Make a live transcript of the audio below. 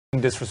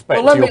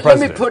disrespect well, to your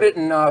president. Let me put it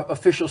in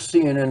official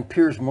CNN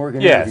Piers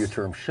Morgan interview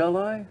terms, shall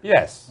I?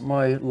 Yes.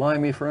 My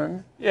limey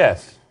friend?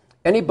 Yes.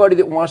 Anybody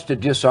that wants to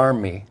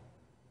disarm me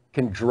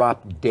can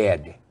drop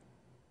dead.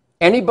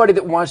 Anybody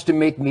that wants to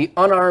make me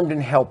unarmed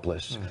and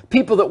helpless,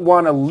 people that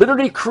want to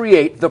literally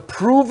create the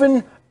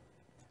proven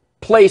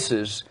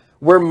places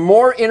where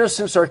more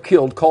innocents are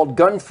killed, called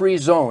gun-free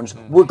zones,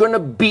 we're going to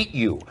beat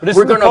you.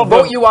 We're going to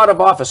vote you out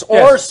of office,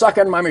 or suck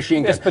on my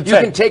machine gun. You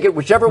can take it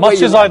whichever way you want.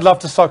 Much as I'd love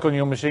to suck on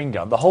your machine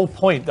gun, the whole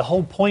point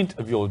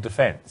of your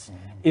defense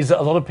is that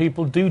a lot of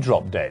people do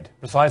drop dead,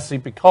 precisely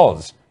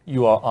because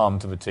you are armed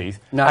to the teeth,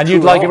 and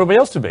you'd like everybody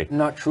else to be.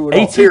 Not true at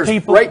all. 80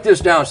 people, write this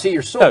down. See,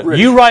 you're so British.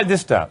 You write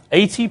this down.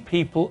 80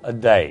 people a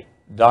day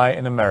die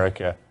in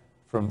America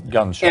from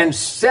gunshots. And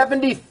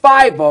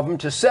 75 of them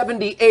to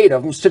 78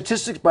 of them,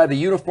 statistics by the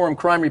Uniform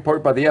Crime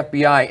Report by the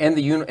FBI and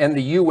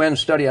the UN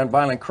Study on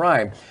Violent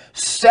Crime,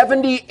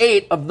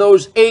 78 of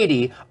those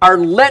 80 are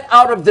let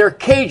out of their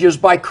cages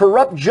by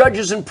corrupt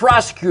judges and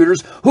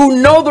prosecutors who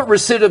know that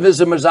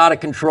recidivism is out of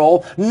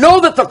control,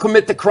 know that they'll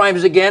commit the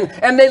crimes again,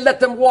 and they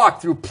let them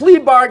walk through plea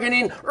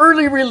bargaining,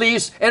 early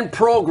release, and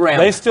program.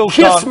 They still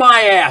Kiss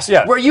my ass.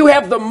 Yeah. Where you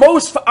have the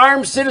most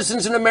armed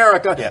citizens in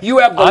America, you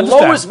have the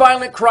lowest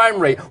violent crime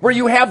rate. Where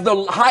you have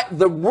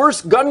the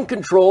worst gun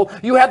control,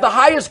 you have the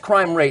highest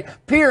crime rate.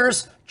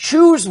 Piers,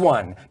 choose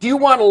one. Do you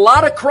want a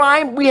lot of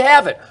crime? We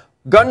have it.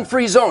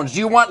 Gun-free zones. Do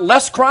you want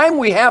less crime?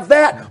 We have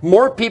that.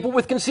 More people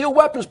with concealed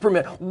weapons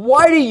permit.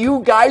 Why do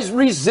you guys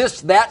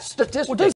resist that statistic?